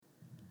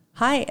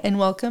Hi, and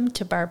welcome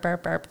to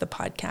barbbarbbarb, the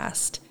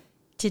podcast.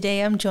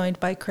 Today I'm joined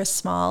by Chris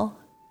Small,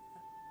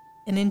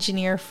 an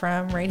engineer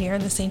from right here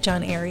in the St.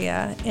 John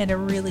area, and a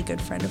really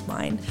good friend of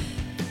mine.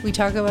 We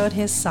talk about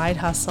his side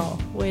hustle,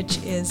 which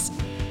is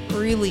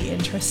really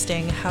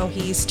interesting, how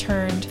he's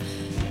turned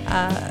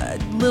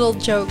little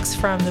jokes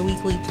from the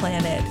Weekly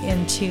Planet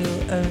into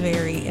a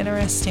very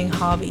interesting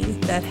hobby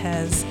that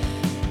has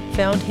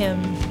found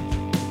him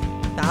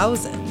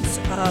thousands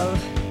of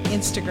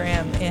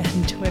Instagram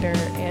and Twitter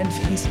and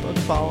Facebook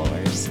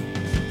followers.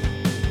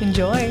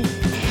 Enjoy.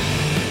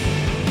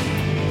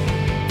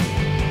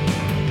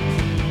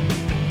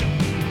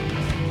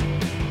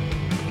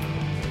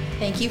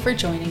 Thank you for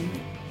joining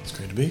me. It's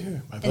great to be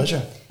here. My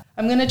pleasure.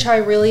 I'm going to try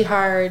really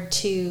hard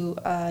to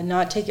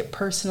not take it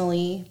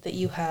personally that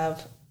you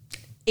have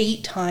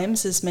 8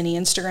 times as many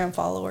Instagram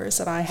followers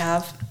that I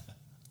have.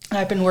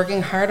 I've been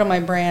working hard on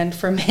my brand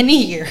for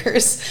many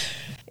years.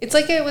 It's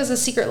like it was a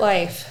secret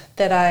life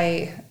that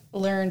I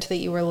learned that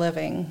you were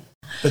living.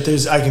 But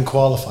I can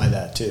qualify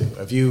that too.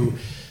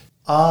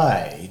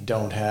 I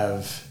don't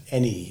have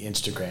any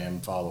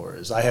Instagram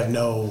followers. I have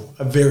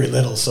a very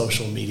little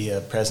social media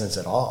presence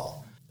at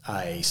all.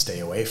 I stay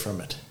away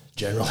from it,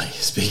 generally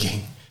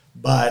speaking.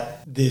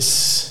 But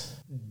this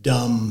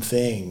dumb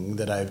thing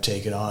that I've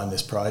taken on,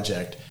 this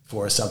project,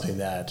 for something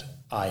that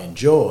I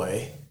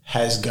enjoy,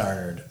 has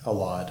garnered a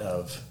lot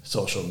of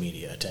social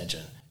media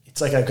attention. It's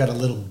like I've got a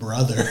little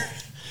brother,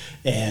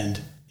 and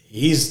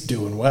he's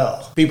doing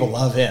well. People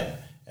love him,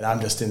 and I'm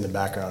just in the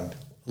background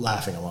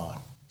laughing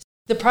along.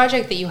 The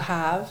project that you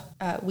have,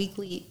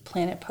 Weekly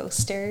Planet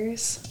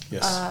Posters,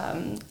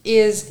 yes.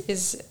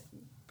 Is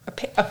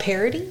a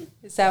parody?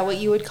 Is that what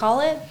you would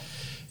call it?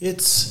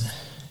 It's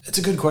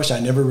a good question.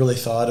 I never really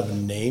thought of a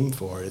name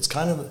for it. It's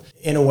kind of,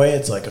 in a way,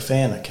 it's like a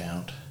fan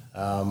account.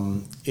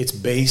 It's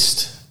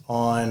based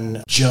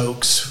on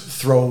jokes,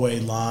 throwaway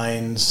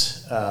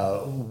lines,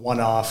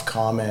 one-off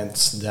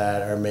comments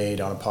that are made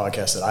on a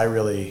podcast that I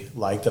really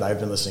like, that I've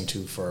been listening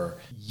to for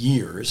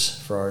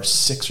years, for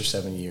 6 or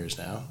 7 years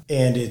now.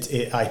 And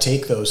I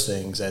take those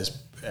things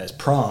as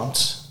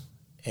prompts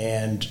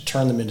and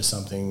turn them into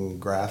something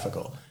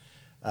graphical.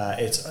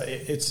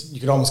 It's you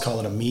could almost call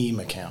it a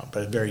meme account,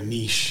 but a very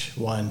niche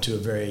one to a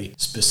very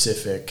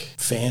specific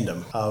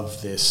fandom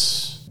of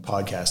this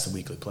podcast, The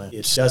Weekly Planet.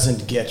 It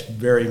doesn't get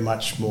very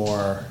much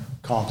more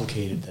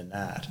complicated than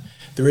that.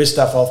 There is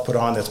stuff I'll put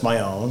on that's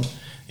my own.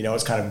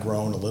 It's kind of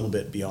grown a little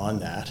bit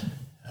beyond that,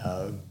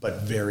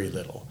 but very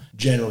little.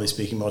 Generally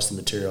speaking, most of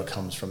the material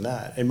comes from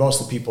that. And most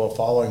of the people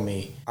following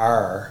me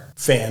are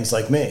fans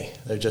like me.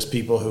 They're just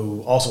people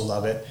who also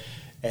love it,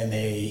 and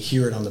they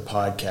hear it on the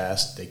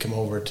podcast. They come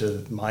over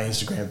to my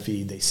Instagram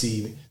feed. They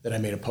see that I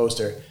made a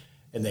poster,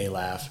 and they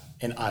laugh,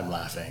 and I'm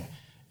laughing,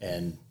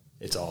 and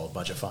it's all a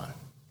bunch of fun.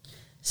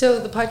 So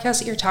the podcast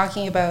that you're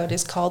talking about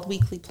is called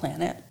Weekly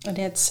Planet, and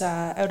it's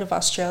out of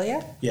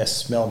Australia?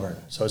 Yes, Melbourne.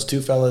 So it's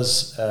 2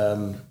 fellas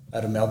out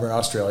of Melbourne,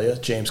 Australia,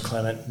 James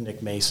Clement,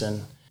 Nick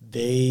Mason.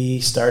 They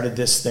started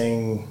this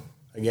thing,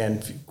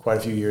 again, quite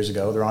a few years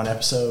ago. They're on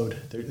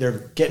they're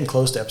getting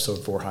close to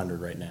episode 400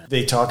 right now.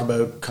 They talk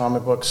about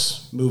comic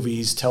books,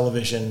 movies,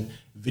 television,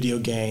 video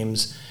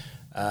games.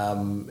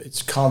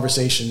 It's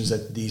conversations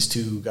that these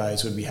 2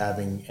 guys would be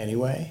having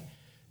anyway.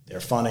 They're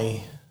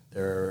funny.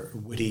 They're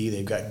witty.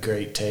 They've got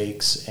great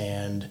takes,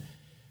 and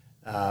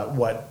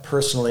what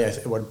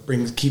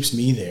keeps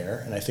me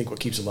there, and I think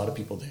what keeps a lot of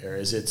people there,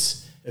 is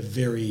it's a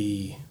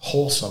very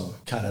wholesome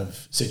kind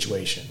of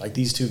situation. Like,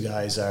 these 2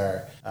 guys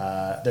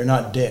they're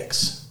not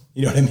dicks.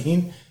 You know what I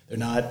mean? They're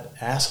not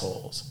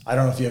assholes. I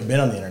don't know if you've been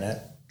on the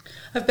internet.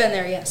 I've been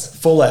there, yes.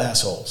 Full of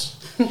assholes,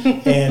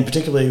 and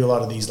particularly a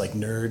lot of these like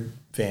nerd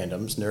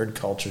fandoms, nerd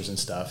cultures and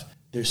stuff.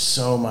 There's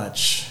so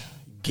much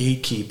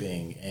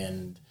gatekeeping,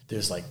 and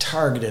there's like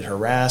targeted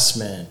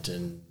harassment,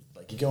 and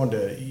like you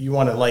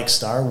want to like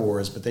Star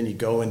Wars, but then you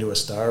go into a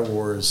Star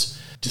Wars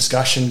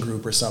discussion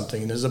group or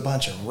something, and there's a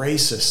bunch of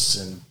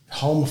racists and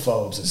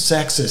homophobes and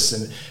sexists,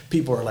 and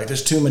people are like,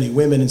 there's too many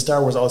women in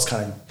Star Wars, all this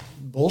kind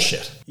of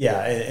bullshit.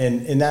 Yeah,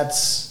 and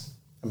that's,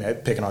 I'm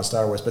picking on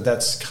Star Wars, but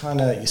that's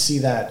kind of, you see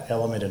that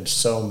element in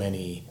so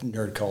many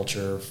nerd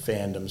culture,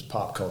 fandoms,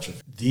 pop culture.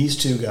 These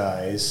 2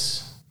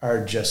 guys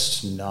are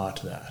just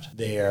not that.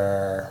 They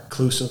are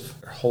inclusive,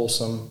 they're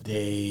wholesome.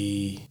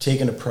 They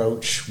take an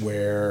approach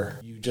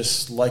where you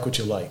just like what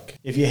you like.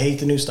 If you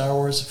hate the new Star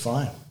Wars,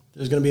 fine.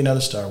 There's going to be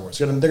another Star Wars.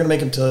 They're going to make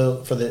them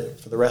for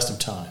the rest of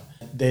time.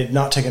 They're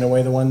not taking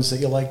away the ones that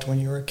you liked when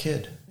you were a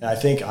kid. And I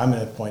think I'm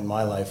at a point in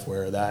my life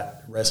where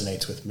that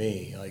resonates with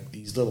me. Like,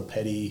 these little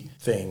petty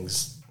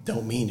things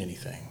don't mean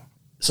anything.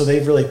 So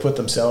they've really put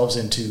themselves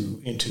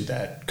into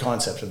that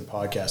concept of the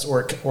podcast,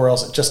 or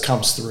else it just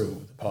comes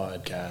through the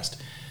podcast.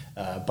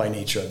 By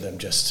nature of them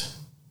just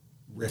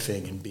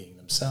riffing and being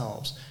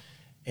themselves.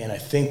 And I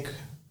think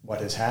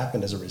what has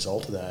happened as a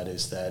result of that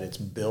is that it's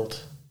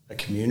built a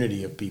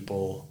community of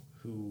people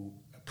who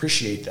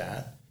appreciate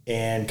that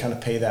and kind of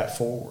pay that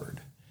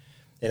forward.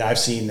 And I've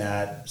seen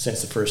that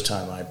since the first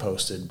time I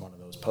posted one of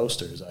those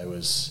posters. I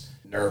was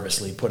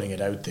nervously putting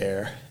it out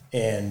there,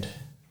 and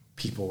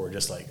people were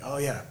just like, oh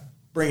yeah,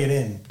 bring it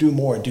in, do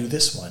more, do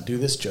this one, do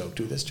this joke,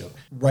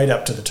 right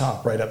up to the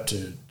top, right up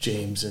to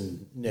James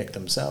and Nick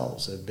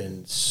themselves have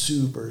been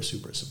super,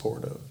 super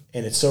supportive.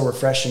 And it's so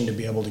refreshing to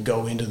be able to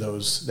go into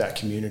that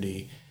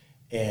community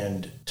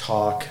and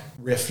talk,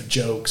 riff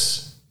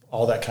jokes,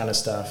 all that kind of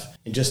stuff,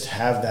 and just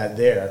have that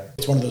there.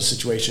 It's one of those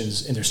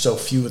situations, and there's so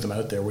few of them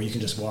out there, where you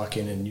can just walk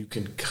in and you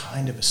can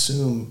kind of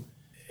assume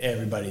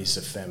everybody's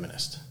a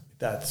feminist.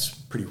 That's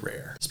pretty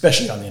rare,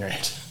 especially on the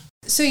internet.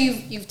 So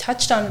you've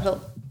touched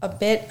on a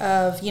bit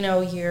of,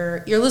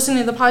 you're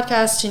listening to the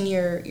podcast and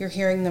you're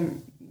hearing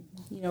them,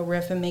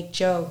 riff and make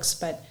jokes,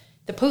 but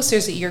the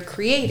posters that you're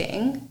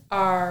creating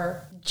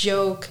are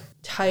joke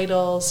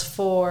titles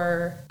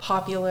for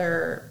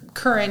popular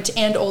current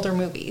and older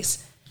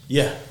movies.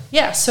 Yeah.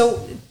 Yeah.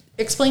 So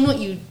explain what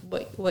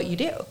you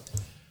do.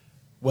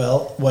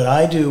 Well, what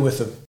I do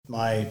with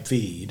my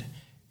feed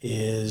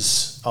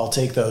is I'll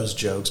take those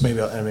jokes. Maybe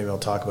I'll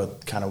talk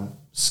about the kind of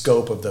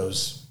scope of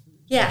those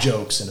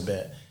jokes in a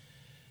bit.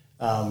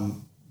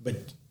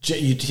 But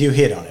you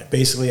hit on it.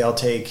 Basically, I'll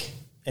take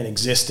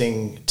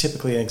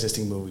typically an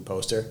existing movie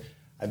poster.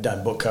 I've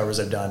done book covers.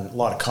 I've done a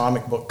lot of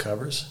comic book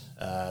covers.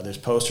 There's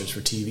posters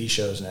for TV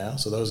shows now,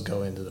 so those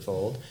go into the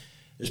fold.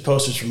 There's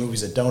posters for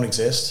movies that don't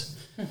exist.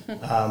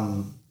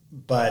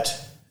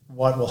 But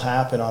what will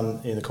happen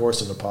in the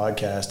course of a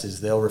podcast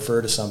is they'll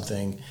refer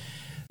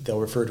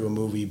to a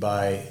movie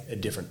by a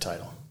different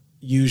title.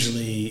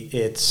 Usually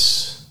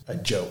it's a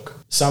joke.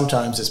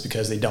 Sometimes it's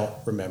because they don't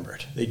remember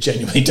it. They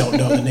genuinely don't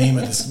know the name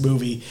of this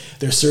movie.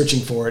 They're searching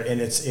for it, and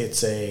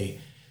it's a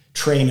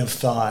train of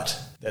thought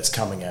that's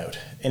coming out.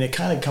 And it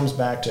kind of comes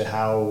back to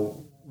how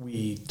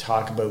we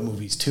talk about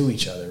movies to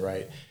each other,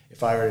 right?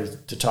 If I were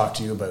to talk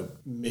to you about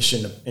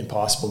Mission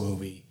Impossible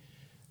movie,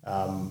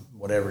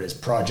 whatever it is,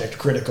 Project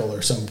Critical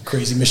or some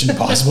crazy Mission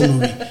Impossible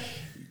movie,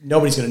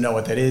 nobody's going to know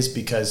what that is,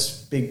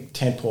 because big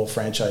tentpole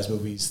franchise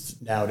movies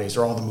nowadays,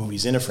 or all the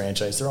movies in a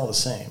franchise, they're all the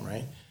same,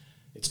 right?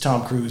 It's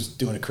Tom Cruise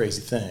doing a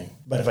crazy thing.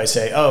 But if I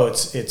say, oh,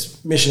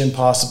 it's Mission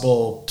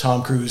Impossible,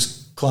 Tom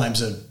Cruise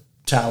climbs a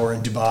tower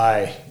in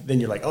Dubai, then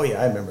you're like, oh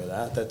yeah, I remember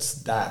that. That's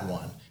that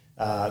one.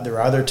 There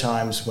are other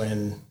times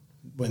when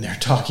they're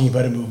talking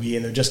about a movie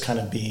and they're just kind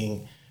of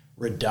being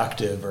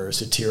reductive or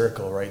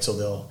satirical, right?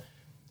 So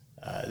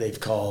they've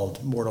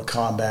called Mortal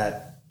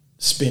Kombat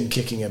spin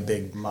kicking a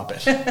big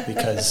Muppet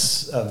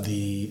because of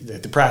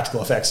the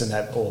practical effects in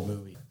that old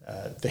movie.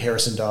 The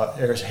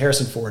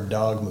Harrison Ford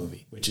dog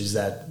movie, which is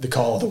The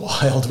Call of the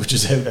Wild, which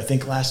is out, I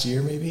think, last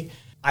year maybe.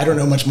 I don't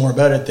know much more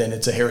about it than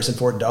it's a Harrison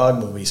Ford dog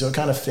movie, so it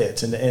kind of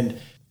fits. And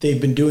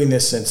they've been doing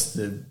this since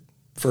the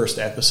first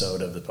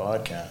episode of the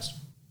podcast.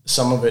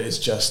 Some of it is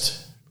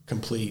just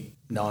complete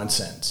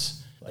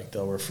nonsense. Like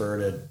they'll refer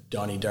to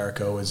Donnie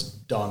Darko as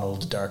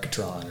Donald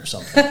Darkatron or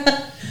something.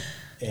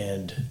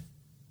 And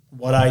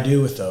what I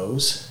do with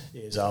those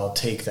is I'll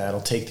take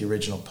the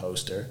original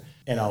poster,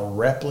 and I'll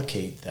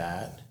replicate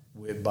that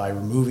by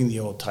removing the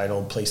old title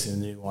and placing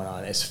the new one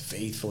on as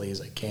faithfully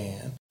as I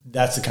can.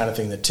 That's the kind of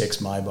thing that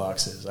ticks my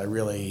boxes. I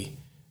really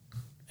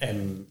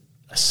am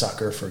a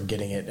sucker for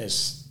getting it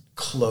as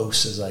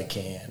close as I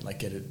can, like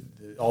get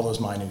all those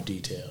minute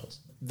details.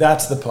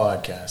 That's the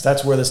podcast.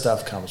 That's where the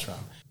stuff comes from.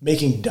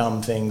 Making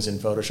dumb things in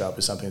Photoshop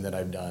is something that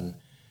I've done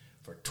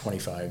for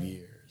 25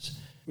 years.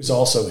 I was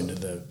also into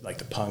the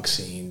punk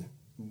scene.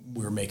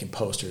 We were making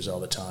posters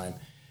all the time.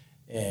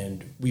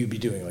 And we would be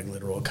doing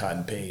literal cut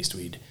and paste.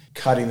 We'd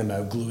cutting them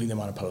out, gluing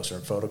them on a poster,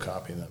 and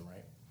photocopying them,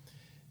 right?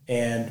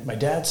 And my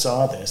dad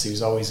saw this. He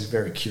was always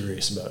very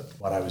curious about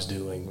what I was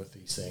doing with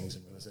these things.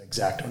 And there was an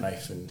X-Acto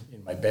knife in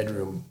my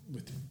bedroom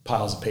with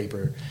piles of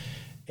paper.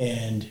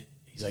 And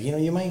he's like,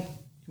 you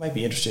might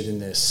be interested in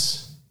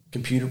this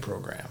computer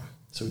program.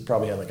 So we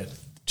probably had a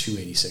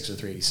 286 or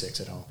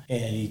 386 at home.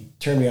 And he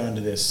turned me on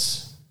to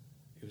this.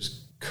 It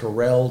was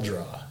Corel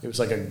Draw. It was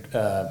like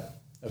a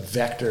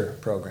vector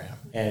program.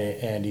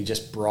 And he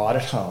just brought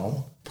it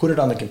home, put it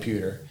on the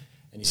computer,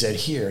 and he said,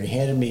 here. And he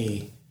handed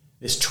me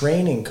this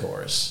training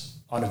course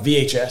on a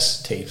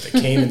VHS tape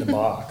that came in the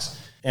box.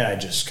 And I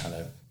just kind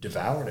of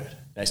devoured it.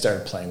 And I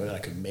started playing with it. I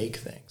could make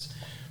things.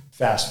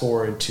 Fast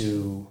forward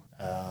to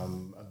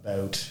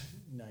about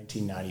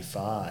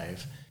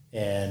 1995,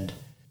 and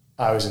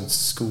I was in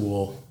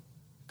school,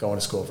 going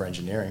to school for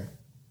engineering.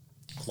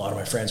 A lot of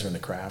my friends were in the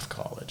craft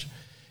college,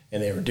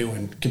 and they were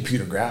doing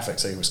computer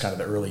graphics. It was kind of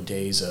the early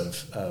days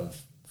of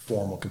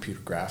formal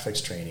computer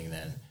graphics training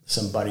then.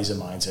 Some buddies of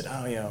mine said,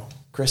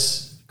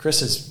 Chris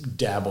has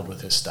dabbled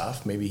with his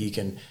stuff. Maybe he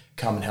can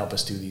come and help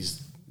us do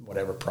these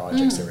whatever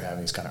projects they were having,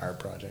 these kind of art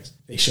projects.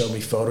 They showed me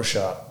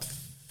Photoshop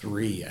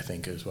 3, I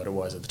think is what it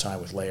was at the time,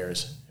 with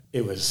layers.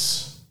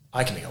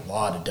 I can make a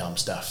lot of dumb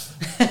stuff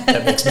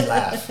that makes me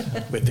laugh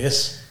with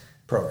this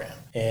program.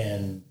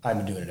 And I've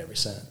been doing it ever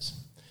since.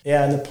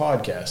 Yeah, and the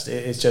podcast,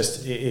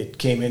 it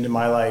came into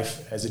my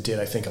life as it did,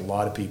 I think, a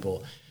lot of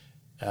people.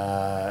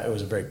 It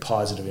was a very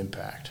positive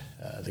impact.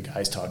 The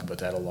guys talk about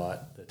that a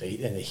lot,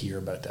 and they hear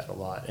about that a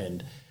lot.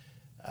 And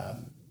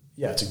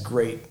it's a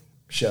great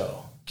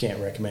show. Can't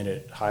recommend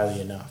it highly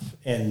enough.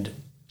 And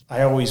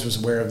I always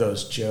was aware of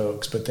those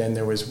jokes, but then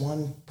there was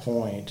one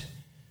point,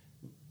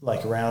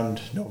 like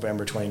around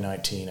November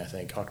 2019, I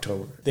think,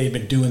 October. They'd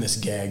been doing this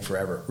gag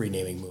forever,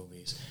 renaming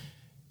movies,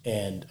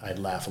 and I'd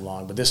laugh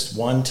along. But this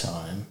one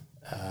time,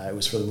 it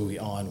was for the movie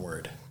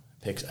Onward.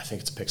 I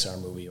think it's a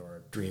Pixar movie or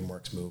a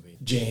DreamWorks movie.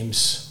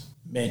 James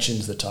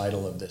mentions the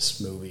title of this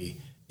movie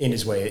in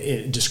his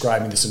way,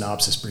 describing the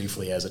synopsis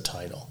briefly as a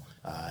title.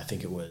 I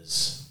think it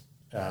was,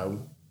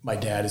 My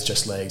Dad is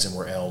Just Legs and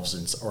We're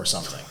Elves or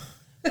something.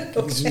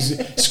 Okay.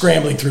 He's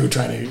scrambling through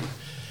trying to...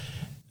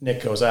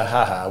 Nick goes,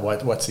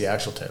 what's the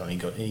actual title?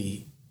 And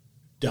he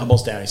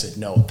doubles down. He said,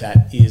 no,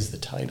 that is the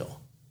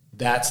title.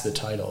 That's the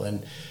title.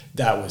 And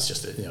that was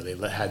just,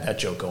 they had that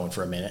joke going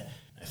for a minute.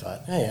 I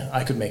thought, hey,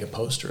 I could make a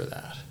poster of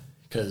that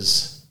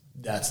because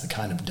that's the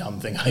kind of dumb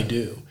thing I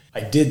do. I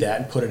did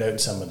that and put it out in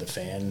some of the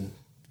fan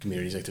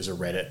communities. Like there's a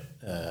Reddit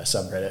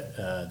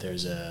subreddit.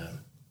 There's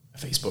a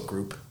Facebook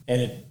group.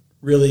 And it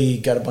really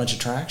got a bunch of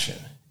traction.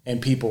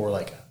 And people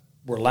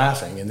were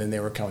laughing. And then they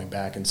were coming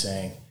back and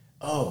saying,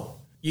 oh,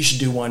 you should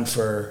do one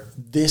for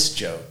this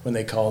joke when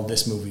they called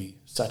this movie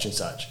such and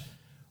such,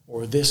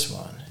 or this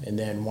one. And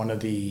then one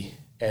of the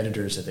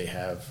editors that they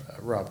have,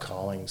 Rob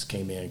Collings,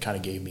 came in and kind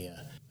of gave me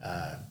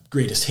a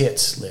greatest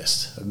hits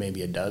list of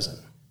maybe a dozen.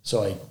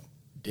 So I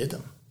did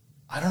them.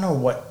 I don't know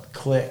what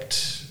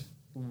clicked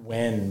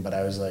when, but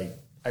I was like,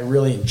 I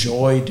really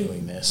enjoy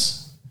doing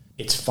this.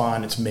 It's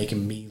fun. It's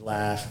making me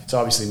laugh. It's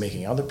obviously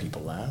making other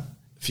people laugh.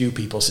 A few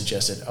people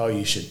suggested, oh,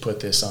 you should put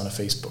this on a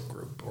Facebook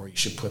group, or you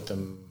should put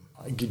them...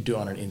 You could do it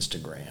on an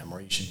Instagram,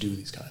 or you should do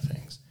these kind of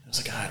things. I was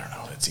like, I don't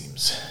know. It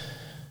seems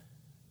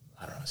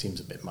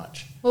a bit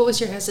much. What was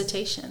your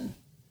hesitation?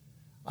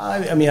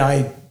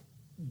 I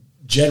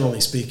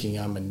generally speaking,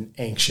 I'm an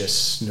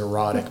anxious,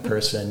 neurotic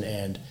person,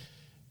 and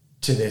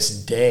to this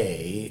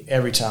day,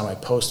 every time I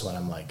post one,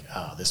 I'm like,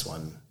 oh, this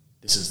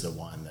is the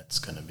one that's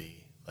going to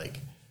be like,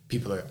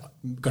 people are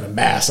going to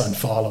mass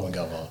unfollow and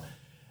go, well,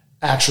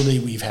 actually,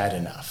 we've had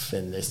enough,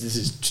 and this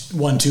is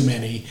one too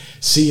many.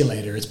 See you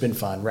later. It's been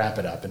fun. Wrap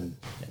it up, and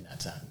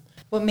that's that.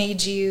 What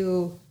made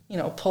you,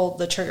 pull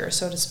the trigger,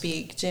 so to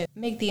speak, to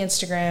make the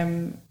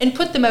Instagram and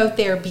put them out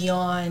there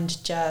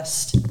beyond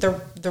just the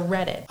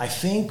Reddit? I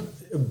think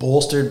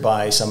bolstered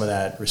by some of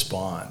that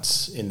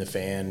response in the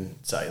fan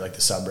site, like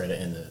the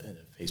subreddit and the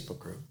Facebook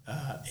group,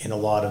 and a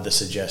lot of the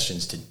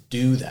suggestions to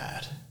do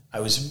that. I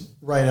was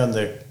right on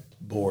the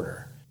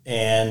border,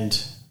 and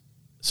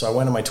so I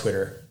went on my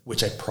Twitter,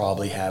 which I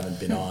probably haven't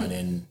been on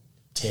in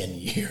 10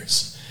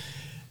 years.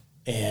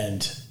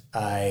 And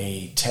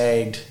I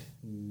tagged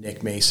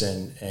Nick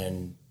Mason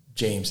and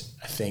James,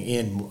 I think,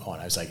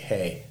 I was like,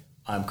 hey,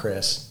 I'm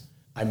Chris.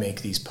 I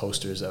make these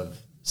posters of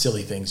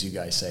silly things you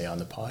guys say on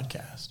the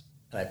podcast.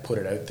 And I put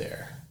it out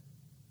there.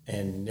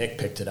 And Nick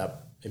picked it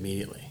up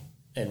immediately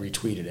and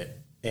retweeted it.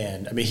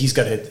 And I mean, he's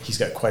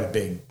got quite a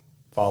big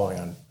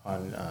following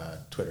on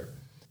Twitter.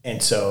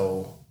 And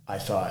so I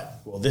thought,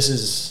 well, this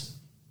is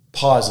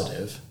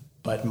positive,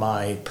 but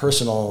my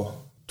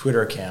personal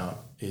Twitter account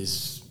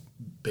is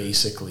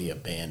basically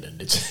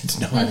abandoned. It's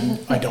not,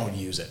 I don't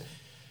use it.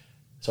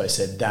 So I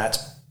said,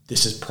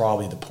 this is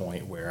probably the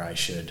point where I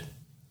should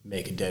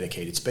make a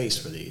dedicated space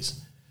for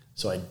these.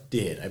 So I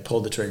did. I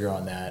pulled the trigger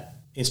on that,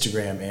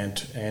 Instagram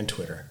and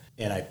Twitter,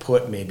 and I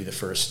put maybe the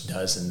first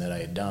dozen that I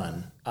had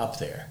done up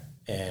there,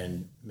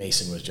 and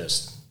Mason was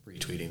just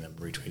retweeting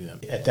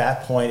them. At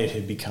that point, it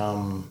had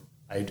become...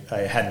 I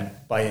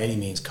hadn't by any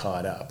means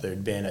caught up. There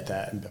had been at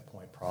that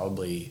point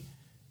probably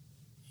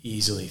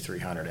easily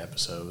 300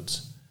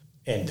 episodes.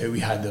 And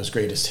we had those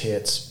greatest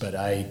hits, but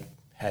I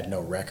had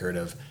no record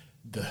of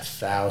the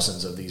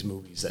thousands of these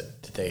movies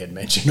that they had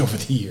mentioned over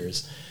the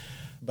years.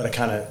 But I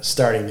kind of,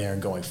 starting there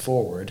and going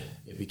forward,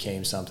 it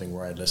became something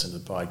where I'd listen to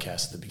the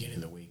podcast at the beginning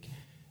of the week.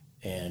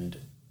 And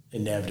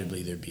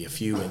inevitably there'd be a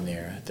few in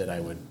there that I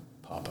would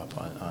pop up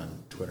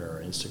on Twitter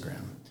or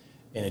Instagram.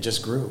 And it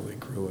just grew. It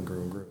grew and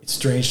grew and grew. It's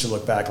strange to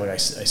look back, like I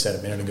said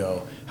a minute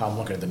ago, how I'm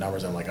looking at the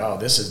numbers. I'm like, oh,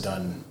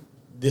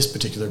 this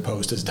particular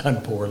post is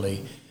done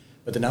poorly.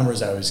 But the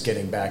numbers I was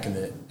getting back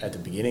at the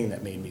beginning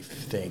that made me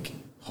think,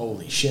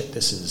 holy shit,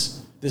 this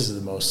is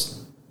the most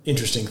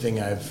interesting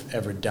thing I've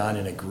ever done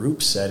in a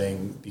group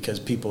setting, because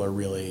people are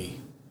really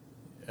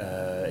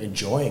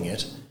enjoying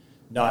it.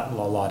 Not a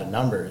lot of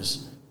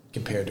numbers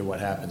compared to what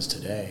happens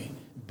today,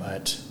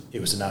 but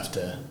it was enough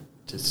to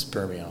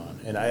spur me on.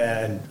 And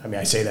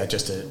I say that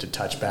just to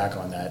touch back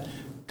on that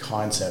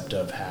concept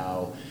of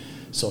how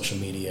social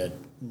media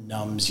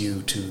numbs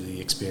you to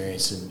the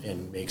experience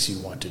and makes you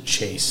want to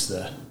chase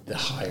the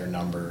higher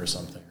number or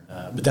something.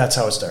 But that's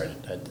how it started.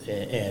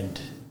 And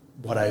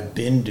what I've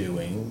been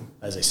doing,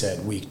 as I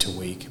said, week to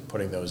week,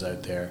 putting those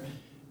out there,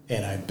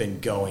 and I've been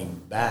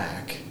going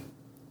back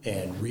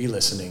and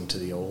re-listening to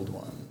the old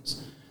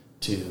ones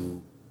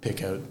to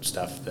pick out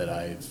stuff that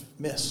I've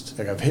missed.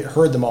 Like, I've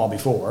heard them all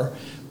before,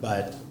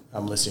 but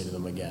I'm listening to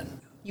them again.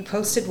 You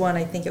posted one,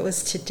 I think it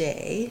was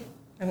today.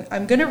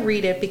 I'm going to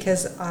read it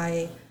because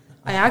I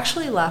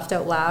actually laughed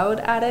out loud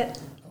at it.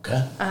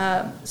 Okay.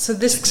 So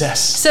this Success.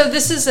 So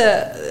this is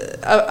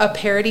a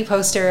parody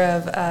poster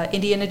of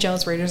Indiana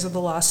Jones Raiders of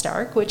the Lost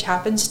Ark, which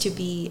happens to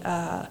be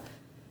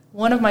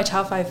one of my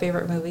top 5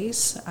 favorite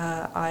movies.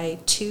 I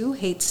too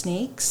hate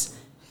snakes,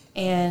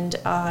 and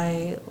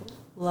I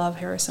love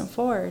Harrison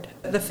Ford.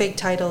 The fake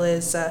title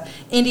is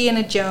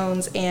Indiana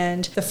Jones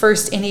and the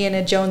first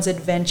Indiana Jones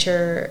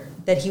adventure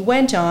that he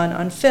went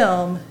on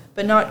film,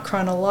 but not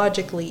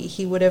chronologically.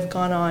 He would have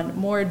gone on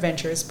more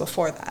adventures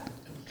before that.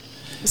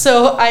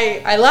 So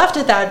I laughed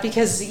at that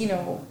because,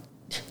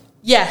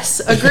 yes,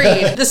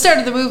 agreed. The start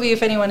of the movie,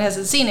 if anyone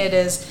hasn't seen it,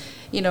 is,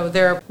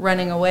 they're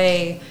running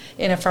away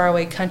in a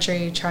faraway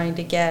country trying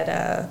to get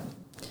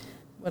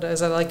not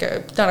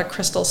a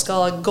crystal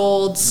skull, a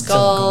gold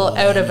skull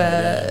out of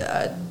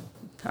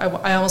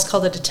I almost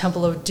called it a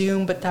Temple of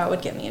Doom, but that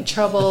would get me in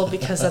trouble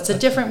because that's a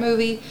different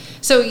movie.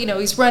 So,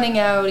 he's running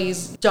out,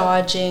 he's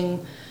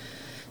dodging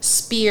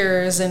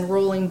spears and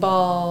rolling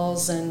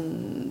balls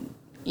and,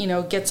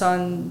 gets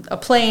on a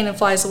plane and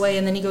flies away,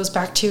 and then he goes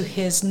back to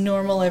his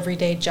normal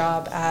everyday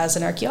job as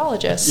an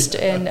archaeologist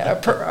and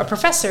a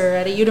professor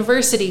at a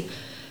university.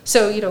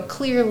 So,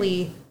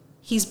 clearly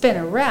he's been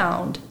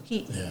around.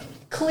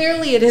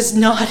 Clearly it is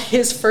not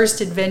his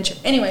first adventure.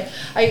 Anyway,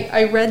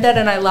 I read that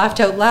and I laughed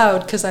out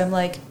loud because I'm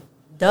like,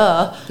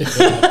 duh.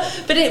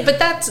 but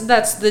that's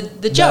the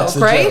joke, that's the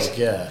right? Joke,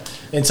 yeah.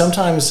 And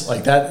sometimes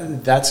like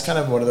that's kind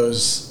of one of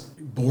those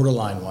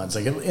borderline ones.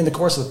 Like in the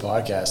course of the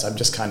podcast, I'm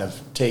just kind of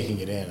taking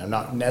it in. I'm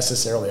not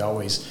necessarily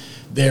always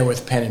there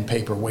with pen and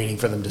paper waiting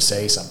for them to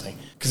say something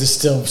because it's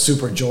still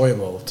super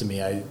enjoyable to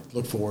me. I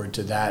look forward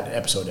to that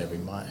episode every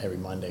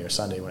Monday or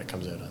Sunday when it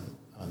comes out on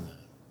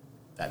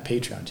that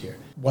Patreon tier.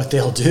 What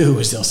they'll do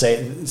is they'll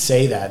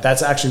say that.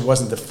 That's actually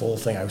wasn't the full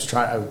thing.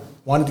 I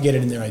wanted to get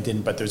it in there, I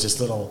didn't, but there's this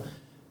little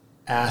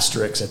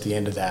asterisk at the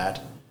end of that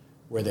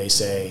where they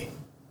say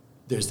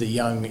there's the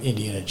Young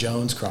Indiana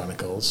Jones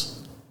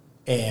Chronicles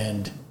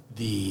and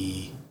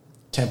the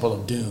Temple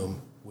of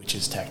Doom, which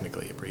is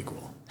technically a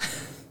prequel,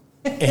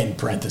 in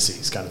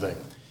parentheses kind of thing.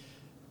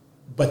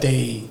 But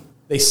they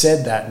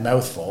said that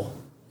mouthful,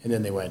 and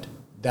then they went,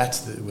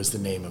 was the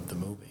name of the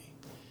movie.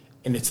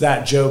 And it's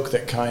that joke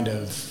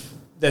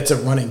that's a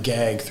running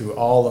gag through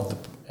all of the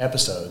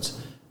episods.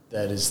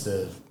 That's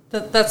the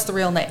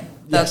real name.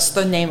 That's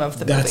the name of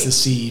the movie. That's the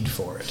seed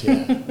for it,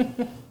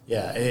 yeah.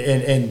 Yeah,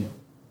 and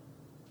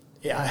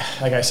yeah,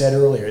 like I said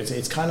earlier,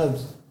 it's kind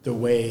of the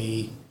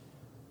way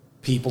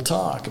people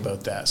talk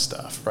about that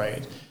stuff,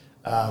 right?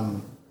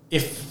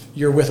 If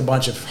you're with a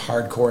bunch of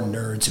hardcore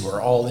nerds who are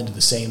all into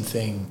the same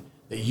thing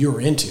that you're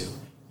into,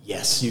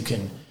 yes, you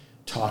can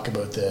talk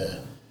about the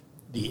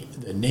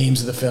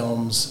names of the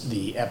films,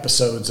 the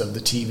episodes of the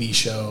TV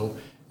show.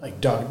 Like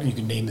you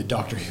can name the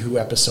Doctor Who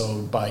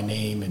episode by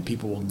name, and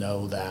people will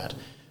know that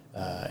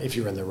if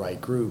you're in the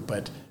right group.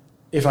 But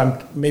if I'm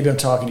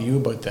talking to you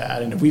about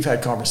that, and if we've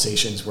had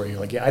conversations where you're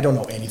like, yeah, I don't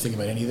know anything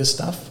about any of this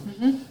stuff,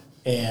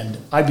 and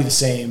I'd be the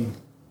same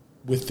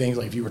with things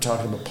like if you were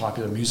talking about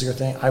popular music or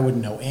thing, I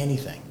wouldn't know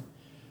anything.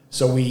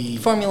 So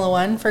Formula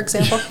One, for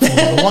example.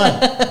 Formula One,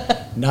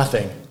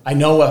 nothing. I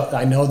know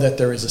that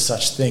there is a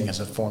such thing as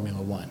a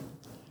Formula One.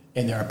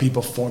 And there are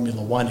people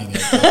Formula One-ing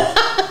it.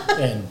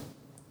 And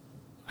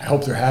I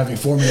hope they're having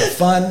Formula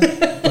fun,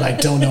 but I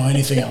don't know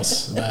anything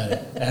else about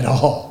it at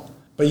all.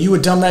 But you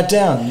would dumb that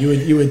down.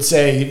 You would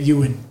say,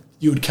 you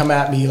would come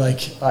at me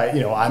like,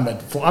 I'm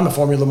a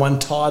Formula One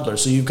toddler,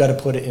 so you've got to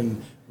put it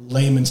in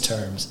layman's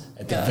terms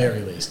at the very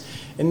least.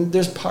 And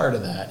there's part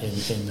of that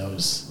in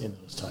those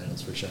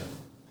titles for sure.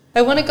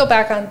 I want to go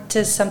back on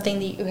to something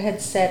that you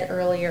had said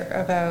earlier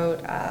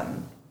about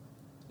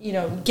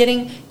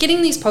getting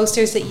these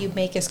posters that you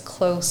make as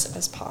close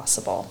as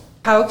possible.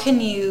 How can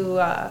you,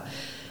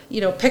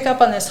 pick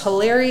up on this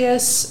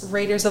hilarious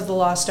Raiders of the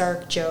Lost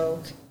Ark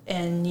joke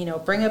and,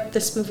 bring up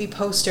this movie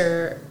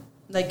poster?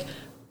 Like,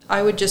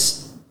 I would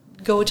just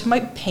go to my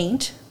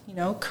Paint,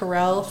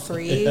 Corel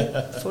 3,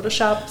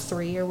 Photoshop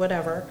 3 or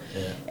whatever,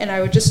 and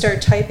I would just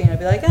start typing. I'd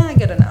be like,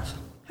 good enough.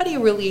 How do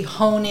you really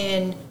hone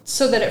in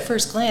so that at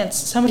first glance,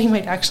 somebody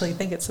might actually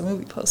think it's a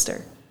movie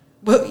poster?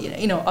 Well,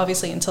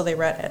 obviously until they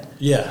read it.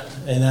 Yeah,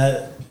 and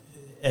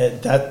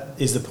that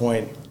is the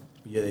point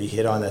you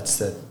hit on. That's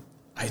that.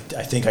 I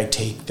think I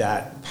take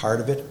that part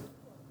of it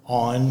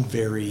on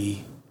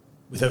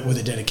with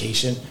a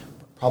dedication,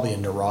 probably a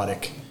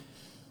neurotic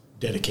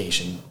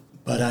dedication.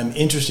 But I'm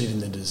interested in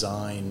the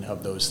design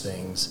of those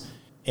things,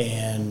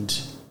 and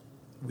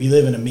we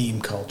live in a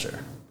meme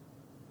culture.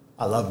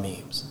 I love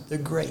memes; they're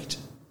great.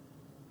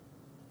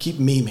 Keep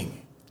meming.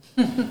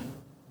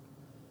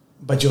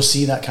 But you'll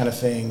see that kind of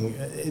thing.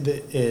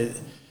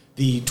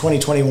 The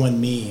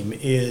 2021 meme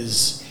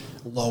is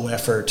low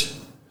effort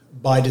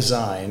by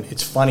design.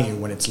 It's funnier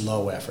when it's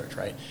low effort,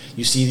 right?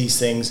 You see these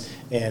things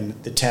and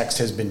the text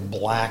has been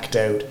blacked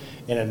out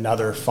and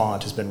another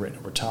font has been written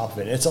over top of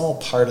it. It's all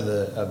part of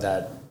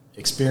that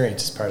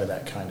experience. It's part of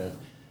that kind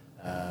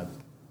of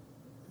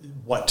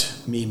what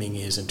meming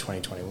is in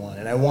 2021.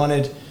 And I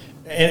wanted,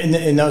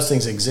 and those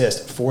things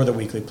exist for the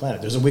Weekly Planet.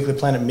 There's a Weekly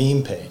Planet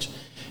meme page.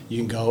 You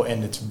can go,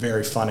 and it's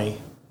very funny.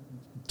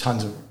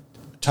 tons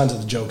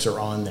of the jokes are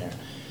on there.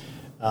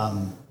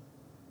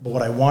 But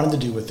what I wanted to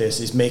do with this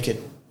is make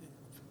it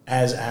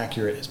as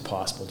accurate as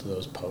possible to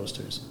those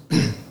posters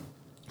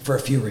for a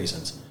few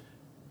reasons.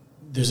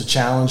 There's a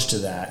challenge to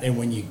that, and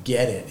when you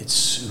get it, it's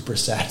super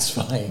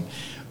satisfying.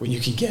 When you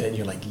can get it, and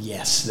you're like,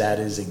 yes, that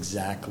is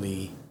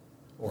exactly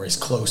or as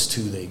close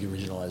to the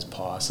original as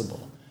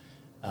possible.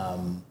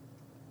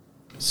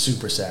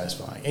 Super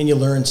satisfying. And you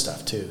learn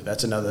stuff too.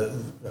 That's another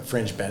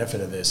fringe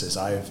benefit of this is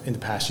in the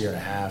past year and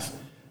a half,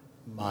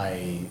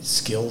 my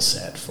skill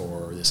set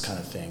for this kind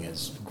of thing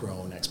has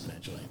grown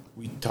exponentially.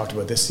 We talked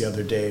about this the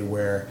other day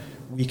where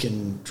we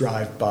can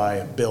drive by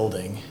a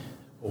building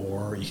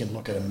or you can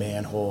look at a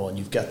manhole and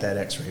you've got that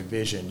X-ray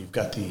vision. You've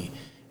got the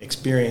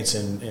experience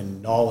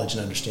and knowledge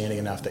and understanding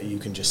enough that you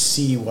can just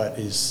see what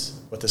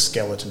the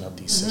skeleton of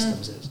these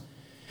systems is.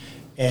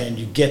 And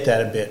you get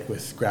that a bit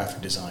with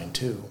graphic design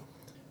too.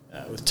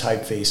 With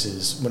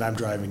typefaces, when I'm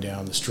driving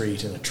down the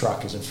street and a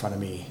truck is in front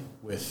of me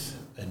with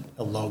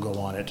a logo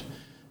on it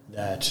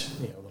that,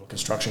 a little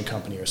construction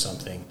company or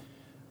something,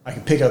 I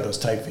can pick out those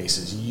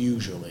typefaces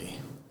usually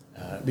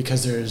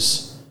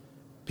because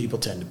people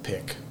tend to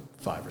pick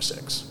 5 or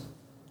 6.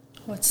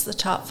 What's the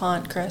top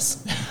font,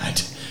 Chris?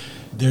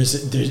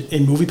 There's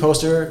in movie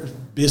poster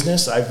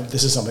business,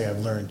 this is something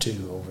I've learned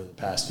too over the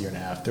past year and a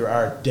half. There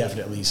are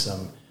definitely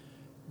some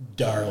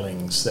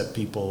darlings that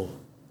people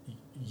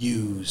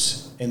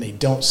use, and they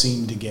don't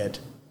seem to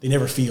they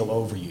never feel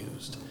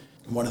overused.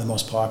 One of the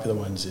most popular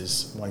ones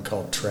is one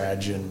called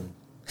Trajan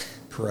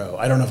Pro.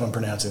 I don't know if I'm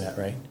pronouncing that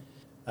right.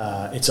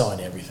 It's on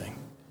everything.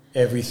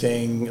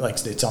 Everything,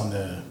 like it's on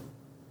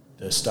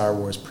the Star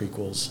Wars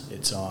prequels.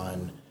 It's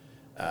on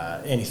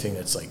anything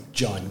that's like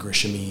John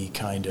Grisham-y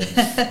kind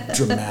of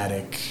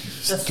dramatic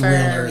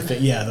thriller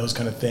thing. Yeah, those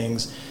kind of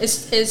things.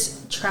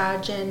 Is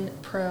Trajan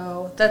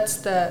Pro, that's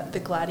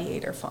the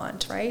Gladiator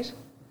font, right?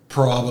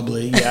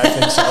 Probably, yeah, I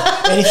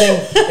think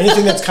so.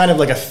 Anything that's kind of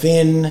like a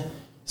thin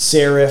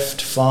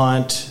serifed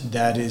font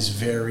that is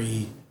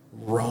very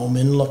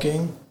Roman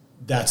looking,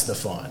 that's the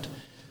font.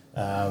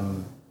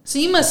 So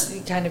you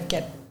must kind of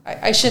get.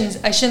 I shouldn't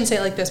say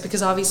it like this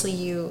because obviously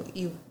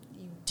you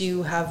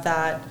do have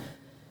that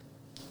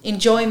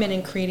enjoyment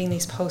in creating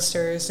these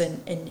posters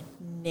and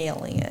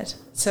nailing it.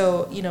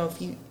 So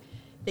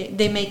if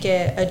they make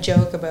a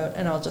joke about,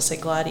 and I'll just say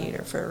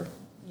Gladiator for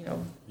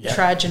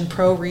Trajan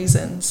Pro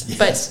reasons.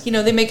 Yes.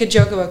 But they make a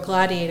joke about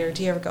Gladiator.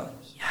 Do you ever go,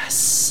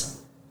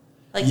 yes?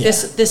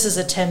 This is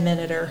a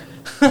 10-minuter.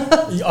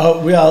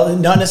 Well,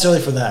 not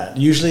necessarily for that.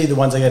 Usually the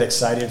ones I get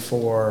excited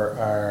for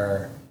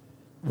are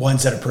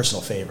ones that are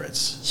personal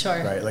favorites.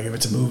 Sure. Right? Like if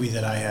it's a movie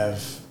that I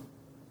have,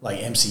 like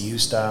MCU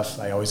stuff,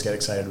 I always get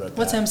excited about that.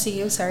 What's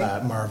MCU, sorry?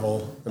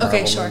 Marvel. The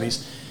Marvel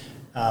movies.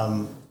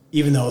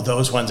 Even though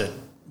those ones,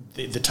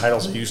 the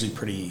titles are usually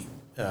pretty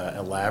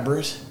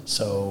elaborate,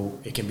 so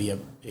it can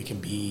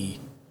be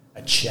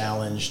a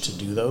challenge to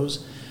do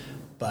those.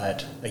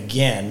 But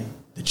again,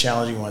 the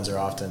challenging ones are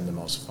often the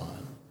most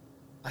fun.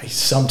 I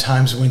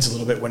sometimes wince a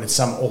little bit when it's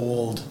some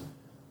old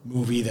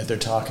movie that they're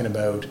talking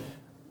about.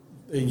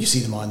 You see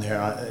them on there,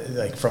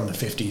 like from the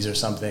 50s or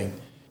something,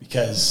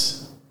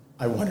 because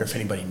I wonder if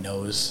anybody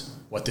knows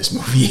what this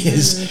movie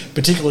is,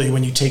 particularly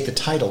when you take the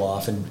title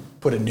off and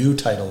put a new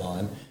title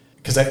on.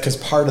 Because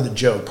part of the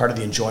joke, part of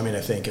the enjoyment,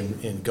 I think,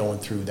 in going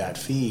through that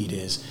feed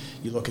is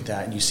you look at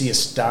that and you see a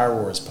Star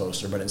Wars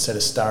poster, but instead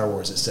of Star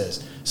Wars, it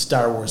says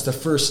Star Wars, the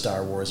first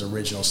Star Wars,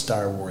 original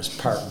Star Wars,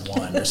 Part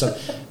 1, or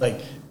something.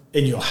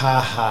 And you go,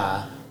 ha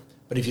ha.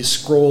 But if you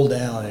scroll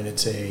down and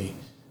it's a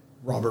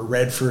Robert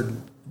Redford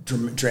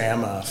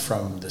drama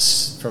from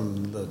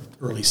the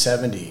early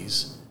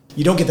 70s,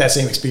 you don't get that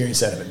same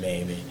experience out of it,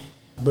 maybe.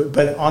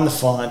 But on the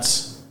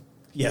fonts,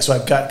 yeah, so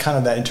I've got kind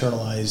of that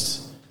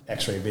internalized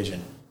X-ray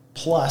vision.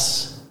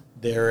 Plus,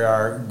 there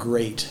are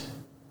great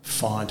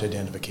font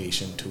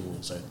identification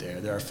tools out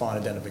there. There are font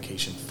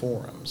identification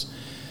forums.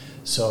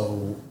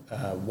 So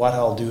what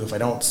I'll do if I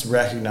don't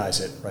recognize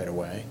it right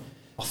away,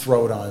 I'll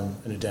throw it on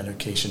an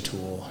identification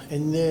tool,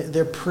 and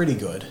they're pretty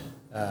good.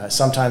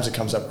 Sometimes it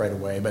comes up right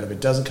away, but if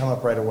it doesn't come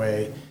up right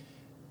away,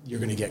 you're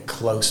going to get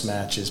close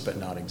matches, but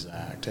not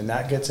exact. And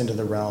that gets into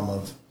the realm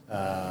of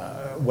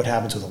what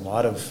happens with a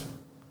lot of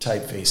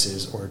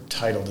typefaces or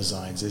title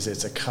designs is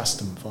it's a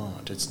custom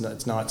font. It's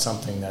not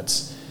something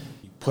that's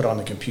you put on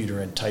the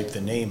computer and type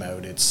the name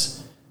out.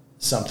 It's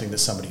something that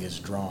somebody has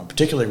drawn.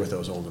 Particularly with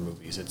those older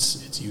movies,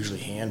 it's usually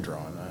hand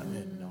drawn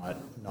and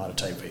not a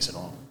typeface at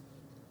all.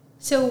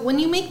 So when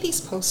you make these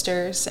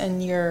posters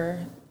and you're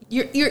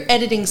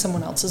editing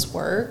someone else's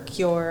work,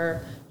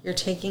 you're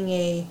taking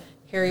a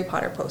Harry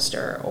Potter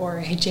poster or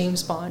a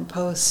James Bond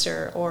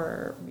poster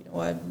or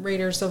a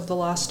Raiders of the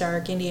Lost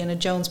Ark, Indiana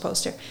Jones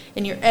poster,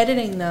 and you're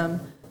editing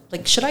them,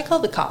 should I call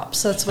the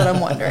cops? That's what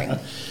I'm wondering.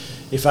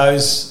 If I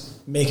was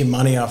making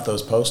money off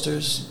those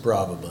posters,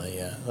 probably,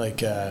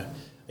 yeah.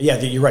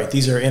 You're right.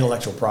 These are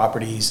intellectual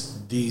properties.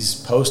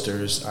 These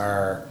posters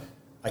are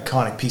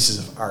iconic pieces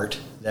of art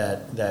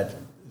that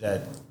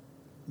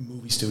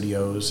movie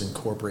studios and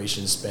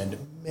corporations spend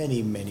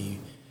many, many,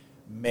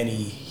 many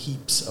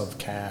heaps of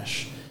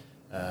cash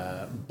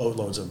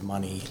boatloads of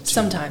money.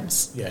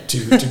 Sometimes. Yeah,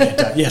 to get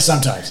done. Yeah,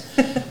 sometimes.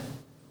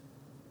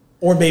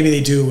 Or maybe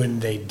they do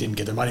and they didn't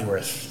get their money's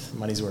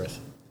worth.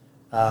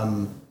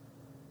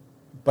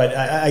 But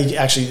I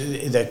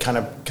actually, that kind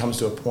of comes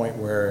to a point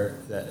where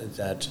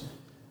that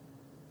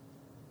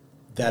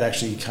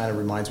actually kind of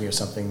reminds me of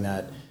something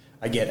that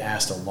I get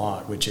asked a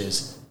lot, which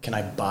is, can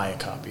I buy a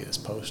copy of this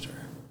poster?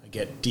 I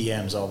get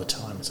DMs all the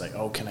time. It's like,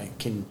 oh,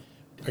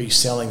 are you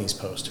selling these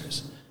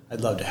posters?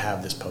 I'd love to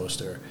have this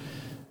poster.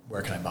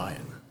 Where can I buy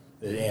it?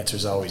 The answer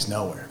is always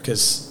nowhere,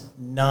 because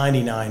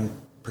 99%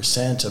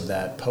 of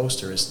that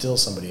poster is still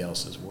somebody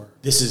else's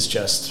work. This is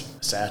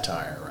just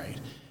satire, right?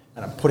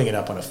 And I'm putting it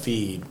up on a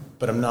feed,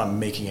 but I'm not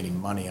making any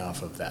money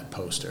off of that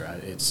poster.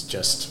 It's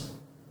just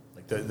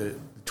like the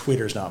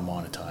Twitter's not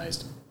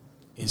monetized,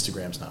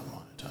 Instagram's not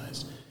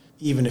monetized.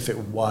 Even if it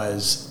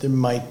was, there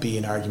might be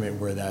an argument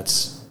where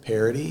that's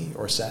parody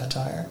or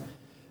satire,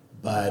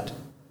 but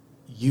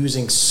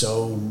using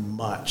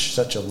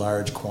such a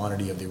large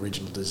quantity of the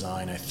original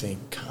design, I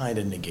think, kind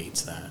of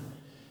negates that.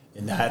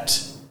 And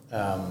that,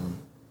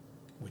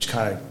 which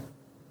kind of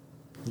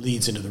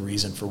leads into the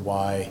reason for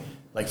why,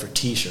 like for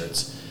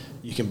T-shirts,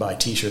 you can buy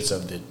T-shirts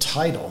of the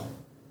title,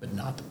 but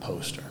not the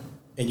poster.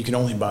 And you can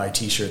only buy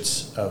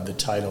T-shirts of the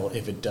title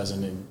if it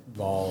doesn't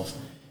involve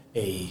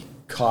a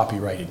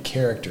copyrighted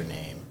character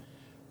name,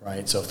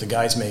 right? So if the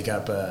guys make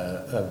up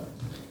a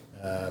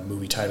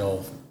movie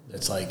title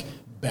that's like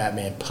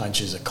Batman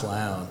punches a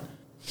clown,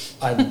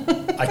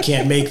 I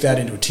can't make that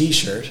into a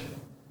T-shirt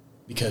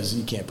because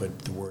you can't put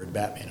the word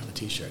Batman on a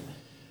T-shirt.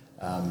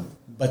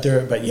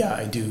 But yeah,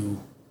 I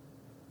do,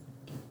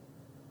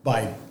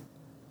 by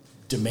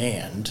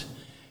demand,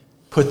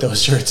 put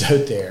those shirts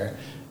out there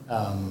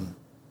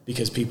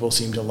because people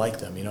seem to like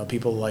them. You know,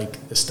 people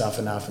like the stuff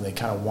enough, and they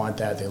kind of want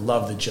that. They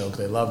love the joke.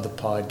 They love the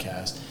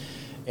podcast,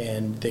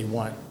 and they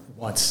want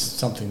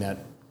something that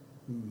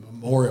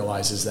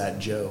memorializes that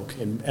joke.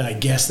 And I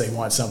guess they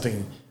want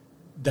something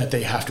that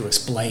they have to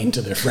explain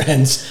to their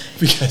friends,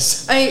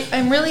 because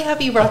I'm really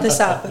happy you brought this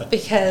up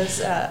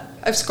because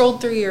I've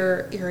scrolled through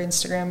your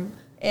Instagram,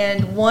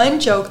 and one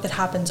joke that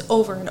happens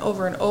over and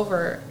over and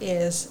over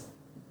is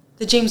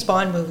the James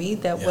Bond movie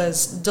that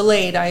was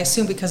delayed, I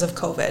assume because of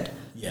COVID.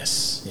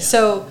 Yes. Yeah.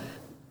 So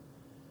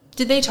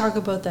did they talk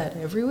about that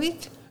every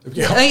week?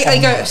 Yeah,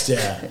 almost,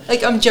 yeah.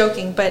 Like, I'm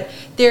joking, but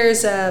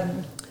there's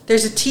a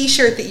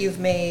T-shirt that you've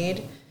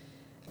made.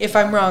 If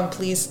I'm wrong,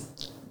 please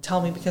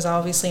tell me, because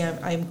obviously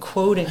I'm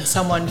quoting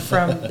someone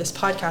from this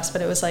podcast,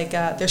 but it was like,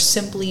 there's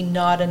simply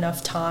not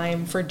enough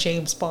time for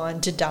James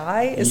Bond to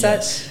die. Is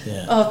that?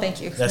 Yeah. Oh,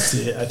 thank you. That's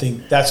it. I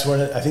think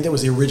that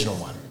was the original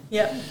one.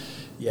 Yeah.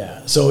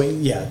 Yeah. So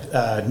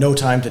No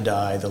Time to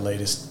Die, the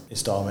latest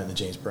installment in the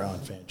James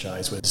Bond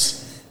franchise,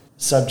 was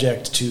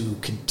subject to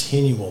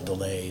continual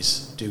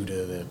delays due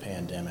to the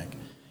pandemic.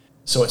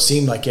 So it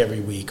seemed like every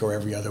week or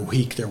every other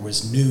week there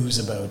was news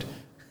about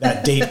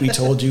that date we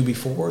told you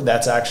before.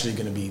 That's actually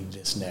going to be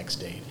this next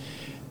date.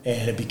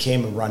 And it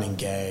became a running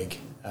gag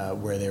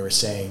where they were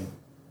saying,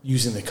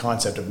 using the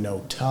concept of no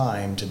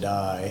time to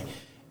die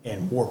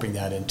and warping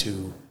that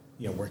into,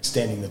 we're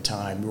extending the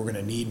time. We're going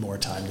to need more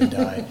time to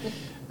die.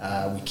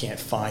 We can't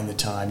find the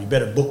time. You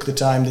better book the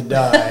time to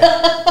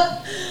die.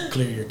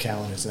 Clear your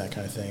calendars and that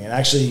kind of thing. And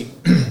actually,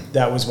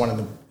 that was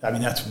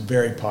that's a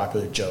very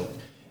popular joke.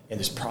 And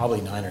there's probably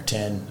 9 or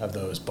 10 of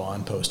those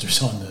Bond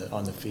posters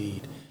on the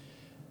feed.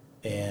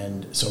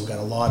 And so we got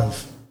a lot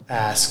of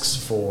asks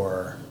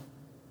for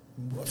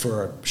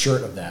a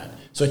shirt of that.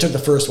 So I took the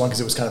first one because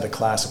it was kind of the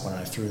classic one,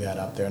 and I threw that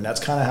up there. And that's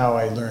kind of how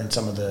I learned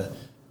some of the,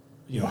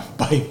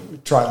 by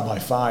trial by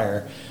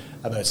fire,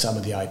 about some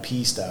of the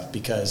IP stuff,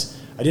 because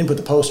I didn't put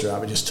the poster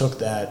up. I just took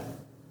that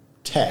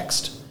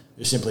text,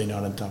 there's simply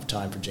not enough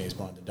time for James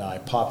Bond to die,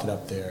 popped it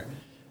up there,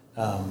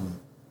 and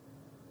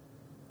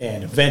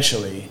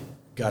eventually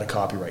got a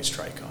copyright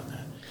strike on that.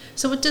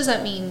 So what does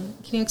that mean?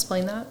 Can you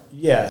explain that?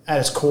 Yeah, at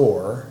its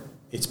core,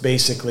 it's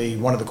basically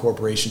one of the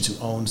corporations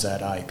who owns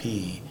that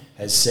IP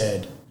has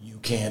said, you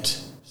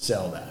can't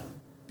sell that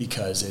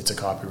because it's a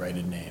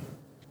copyrighted name.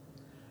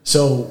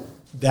 So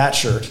that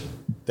shirt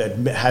that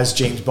has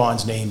James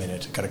Bond's name in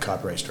it got a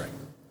copyright strike.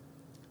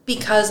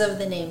 Because of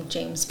the name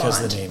James Bond.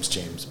 Because the name's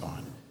James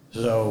Bond.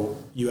 So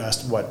you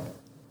asked what?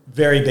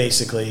 Very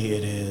basically,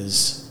 it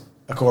is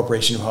a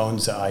corporation who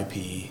owns the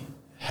IP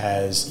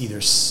has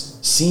either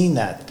seen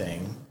that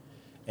thing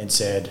and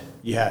said,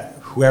 yeah,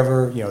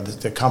 whoever,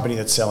 the company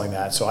that's selling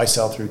that, so I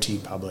sell through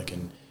TeePublic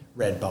and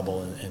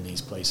Redbubble and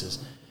these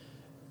places,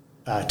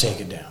 take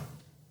it down.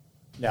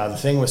 Now, the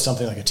thing with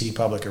something like a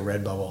TeePublic or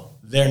Redbubble,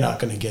 they're not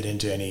going to get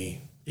into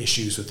any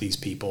issues with these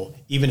people,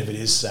 even if it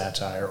is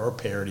satire or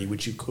parody,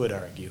 which you could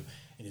argue,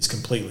 and it's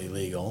completely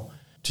legal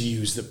to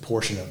use the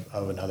portion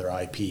of another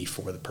IP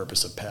for the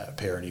purpose of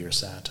parody or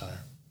satire.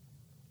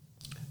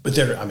 But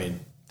they're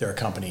a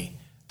company.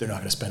 They're not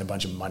going to spend a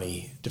bunch of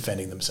money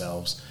defending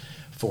themselves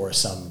for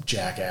some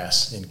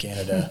jackass in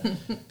Canada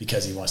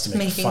because he wants to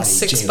make a funny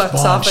James Bond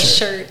off a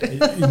shirt.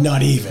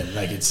 Not even.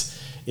 Like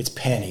it's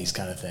pennies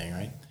kind of thing,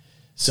 right?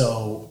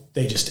 So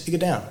they just take it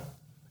down.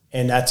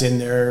 And that's in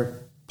their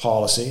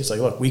policy. It's like,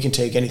 look, we can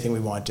take anything we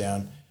want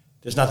down.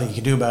 There's nothing you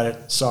can do about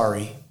it.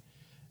 Sorry.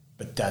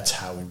 But that's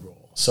how we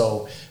roll.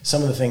 So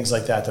some of the things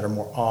like that are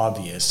more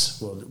obvious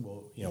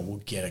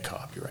will get a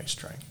copyright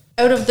strike.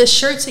 Out of the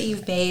shirts that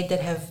you've made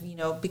that have,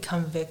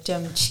 become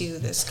victim to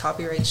this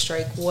copyright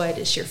strike, what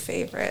is your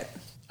favorite?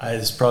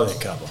 There's probably a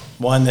couple.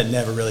 One that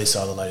never really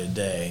saw the light of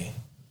day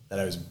that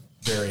I was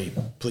very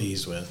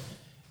pleased with,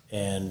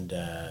 and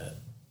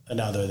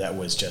another that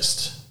was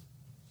just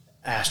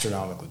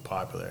astronomically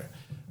popular.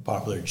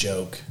 Popular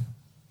joke,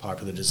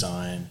 popular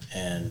design,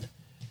 and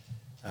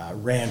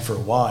ran for a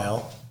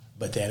while,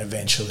 but then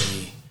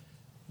eventually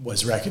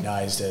was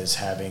recognized as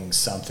having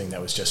something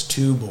that was just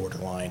too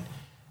borderline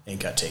and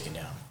got taken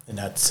down. And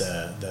that's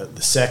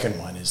the second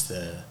one is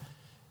the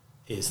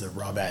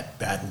Robert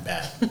Bat and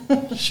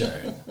Bat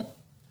shirt.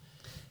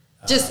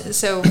 Just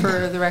so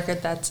for the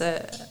record, that's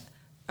a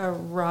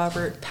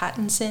Robert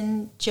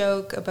Pattinson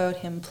joke about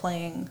him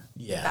playing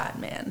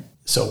Batman.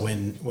 So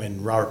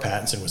when Robert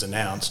Pattinson was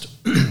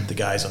announced, the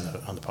guys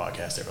on the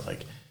podcast, they were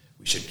like,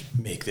 we should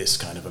make this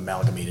kind of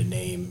amalgamated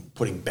name,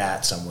 putting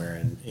Bat somewhere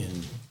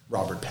in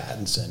Robert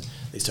Pattinson.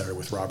 They started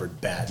with Robert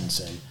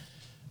Battinson,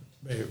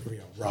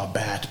 Rob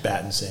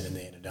Battinson, and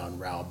they ended on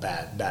Raoul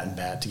Bat and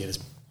Bat to get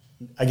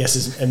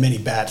as many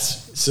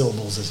Bats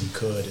syllables as you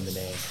could in the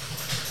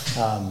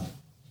name.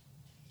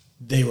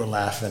 They were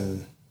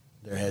laughing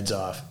their heads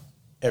off.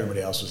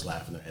 Everybody else was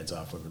laughing their heads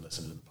off when we were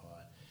listening to the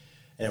pod.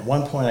 And at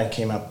one point I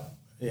came up,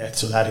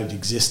 so that had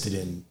existed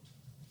in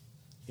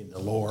the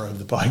lore of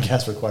the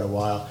podcast for quite a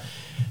while.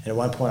 And at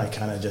one point I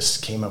kind of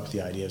just came up with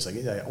the idea. It was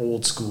like that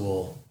old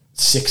school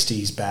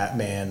 60s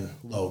Batman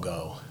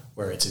logo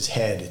where it's his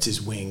head, it's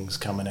his wings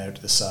coming out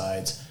to the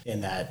sides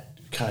in that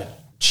kind of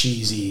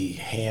cheesy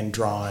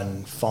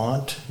hand-drawn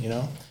font,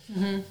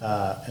 Mm-hmm.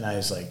 And I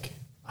was like,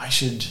 I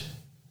should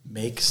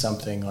make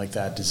something like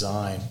that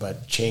design,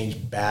 but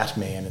change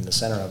Batman in the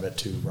center of it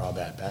to Raw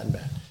Bat and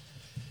Bat.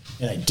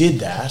 And I did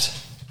that,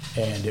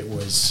 and it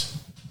was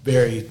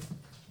very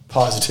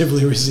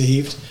positively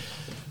received.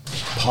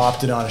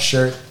 Popped it on a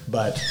shirt,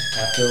 but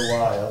after a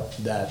while,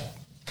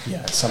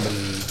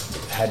 somebody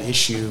had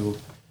issue,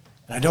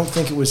 and I don't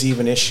think it was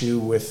even issue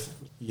with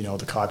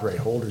the copyright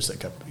holders that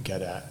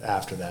got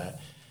after that.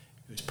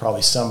 It was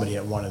probably somebody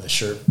at one of the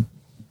shirt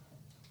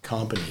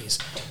companies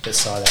that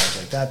saw that. I was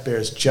like, that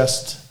bears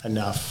just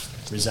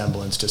enough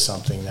resemblance to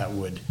something that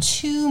would...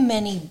 Too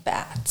many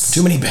bats.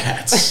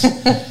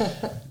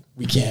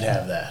 We can't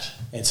have that.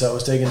 And so it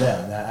was taken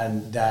down.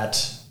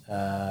 That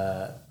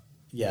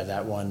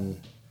one...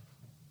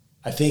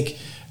 I think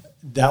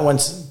that one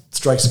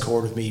strikes a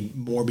chord with me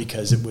more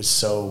because it was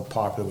so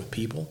popular with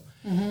people.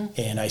 Mm-hmm.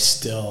 And I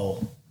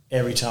still,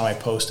 every time I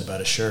post about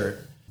a shirt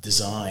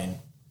design,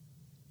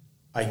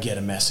 I get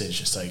a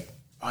message. It's like,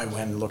 I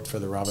went and looked for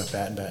the Robert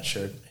Bat and Bat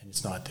shirt, and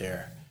it's not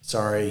there.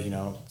 Sorry, it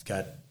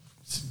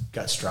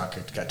got struck,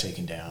 it got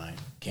taken down. I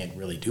can't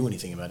really do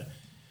anything about it.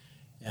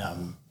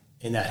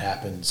 And that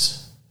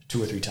happens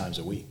 2 or 3 times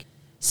a week.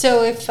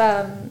 So if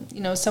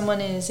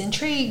someone is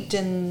intrigued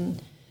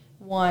and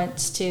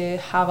wants to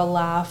have a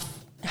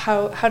laugh,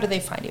 how do they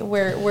find you?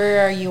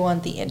 Where are you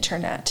on the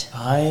internet?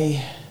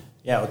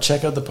 Well,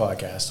 check out the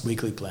podcast,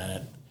 Weekly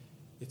Planet.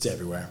 It's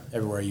everywhere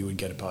you would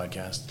get a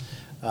podcast.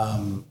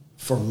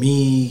 For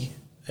me,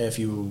 if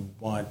you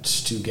want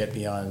to get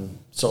me on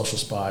social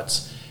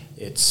spots,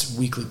 it's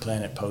Weekly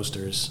Planet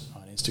Posters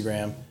on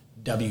Instagram,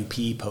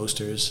 WP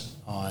Posters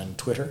on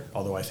Twitter,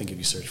 although I think if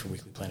you search for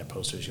Weekly Planet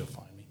Posters, you'll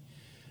find me.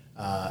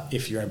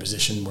 If you're in a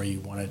position where you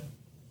want to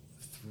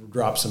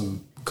drop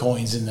some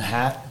coins in the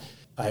hat,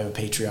 I have a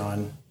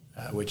Patreon,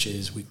 which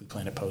is Weekly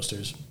Planet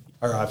Posters.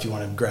 Or if you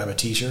want to grab a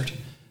t-shirt,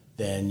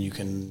 then you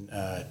can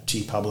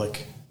TeePublic,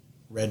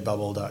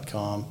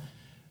 redbubble.com.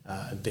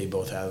 They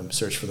both have them.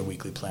 Search for the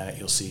Weekly Planet.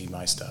 You'll see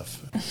my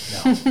stuff.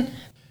 No.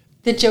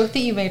 The joke that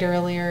you made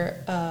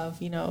earlier of,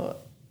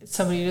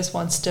 somebody who just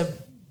wants to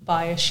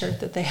buy a shirt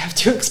that they have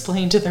to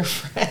explain to their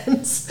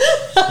friends.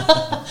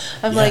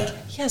 I'm like,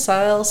 yes,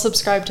 I'll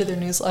subscribe to their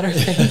newsletter.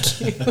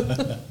 Thank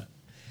you.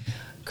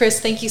 Chris,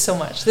 thank you so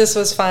much. This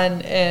was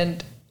fun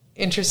and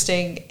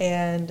interesting,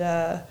 and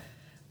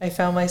I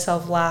found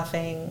myself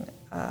laughing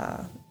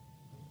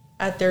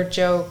at their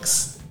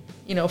jokes,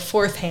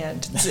 fourth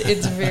hand.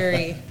 It's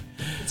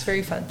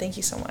very fun. Thank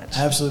you so much.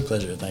 Absolute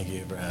pleasure. Thank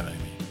you for having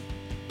me.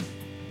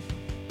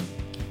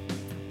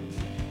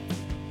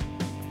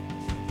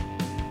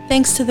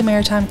 Thanks to the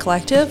Maritime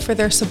Collective for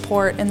their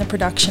support in the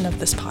production of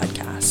this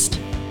podcast.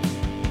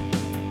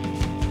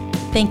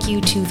 Thank you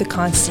to the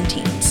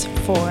Constantines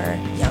for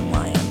Young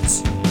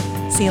Lions.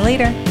 See you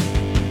later.